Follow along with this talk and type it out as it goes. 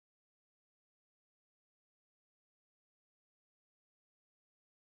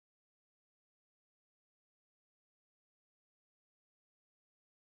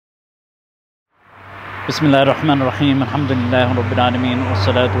Bismillah ar-Rahman ar-Rahim, alhamdulillah rabbil alameen,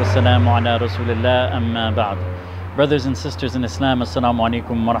 wassalatu wassalamu ala rasulillah, amma ba'd. Brothers and sisters in Islam, assalamu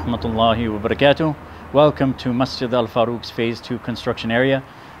alaikum wa rahmatullahi wa barakatuh. Welcome to Masjid Al-Farooq's Phase 2 construction area.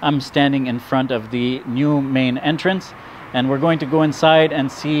 I'm standing in front of the new main entrance, and we're going to go inside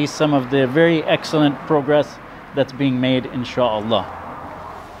and see some of the very excellent progress that's being made, inshallah.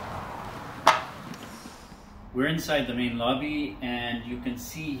 We're inside the main lobby, and you can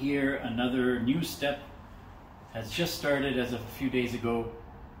see here another new step has just started as of a few days ago,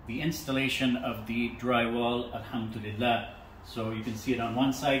 the installation of the drywall, alhamdulillah. So you can see it on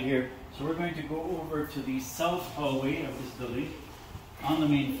one side here. So we're going to go over to the south hallway of this building on the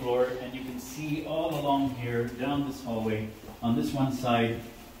main floor, and you can see all along here, down this hallway, on this one side,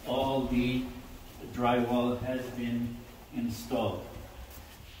 all the drywall has been installed.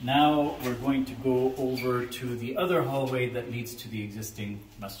 Now we're going to go over to the other hallway that leads to the existing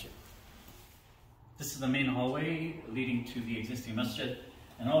masjid. This is the main hallway leading to the existing masjid,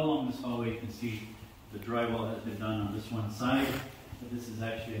 and all along this hallway you can see the drywall has been done on this one side. This is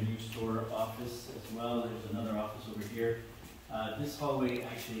actually a new store office as well. There's another office over here. This hallway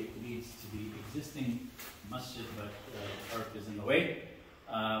actually leads to the existing masjid, but the park is in the way.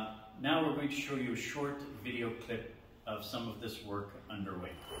 Now we're going to show you a short video clip of some of this work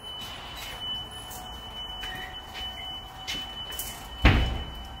underway.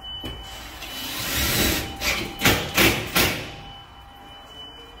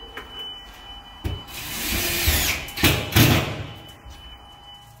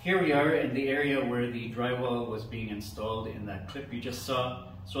 Here we are in the area where the drywall was being installed in that clip you just saw.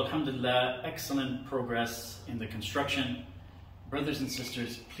 So alhamdulillah, excellent progress in the construction. Brothers and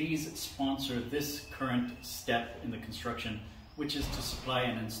sisters, please sponsor this current step in the construction, which is to supply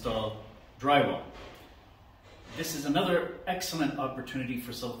and install drywall. This is another excellent opportunity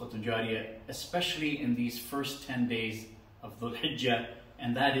for Sadaqatun Jariyah, especially in these first 10 days of Dhul-Hijjah,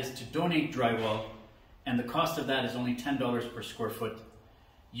 and that is to donate drywall, and the cost of that is only $10 per square foot.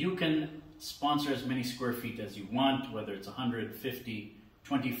 You can sponsor as many square feet as you want, whether it's 100, 50,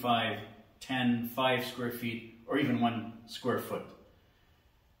 25, 10, 5 square feet, or even 1 square foot.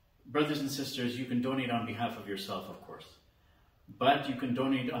 Brothers and sisters, you can donate on behalf of yourself, of course, but you can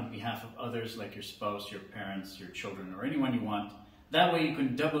donate on behalf of others like your spouse, your parents, your children, or anyone you want. That way you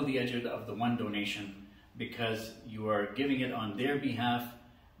can double the ajr of the one donation, because you are giving it on their behalf,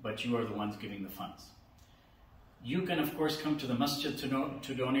 but you are the ones giving the funds. You can, of course, come to the masjid to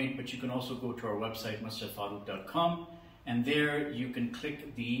donate, but you can also go to our website, masjidfarooq.com, and there you can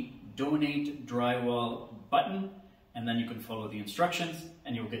click the Donate Drywall button, and then you can follow the instructions,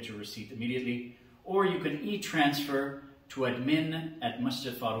 and you'll get your receipt immediately. Or you can e-transfer to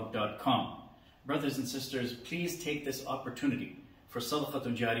admin@masjidfarooq.com. Brothers and sisters, please take this opportunity for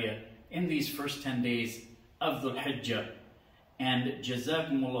Sadaqatun Jariyah in these first 10 days of Dhul-Hijjah. And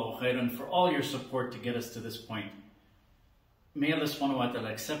Jazakumullahu khairan for all your support to get us to this point. May Allah subhanahu wa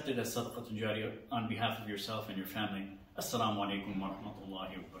ta'ala accept it as Sadaqatun Jariyah on behalf of yourself and your family. Assalamu alaikum wa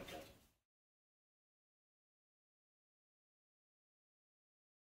rahmatullahi wa barakatuh.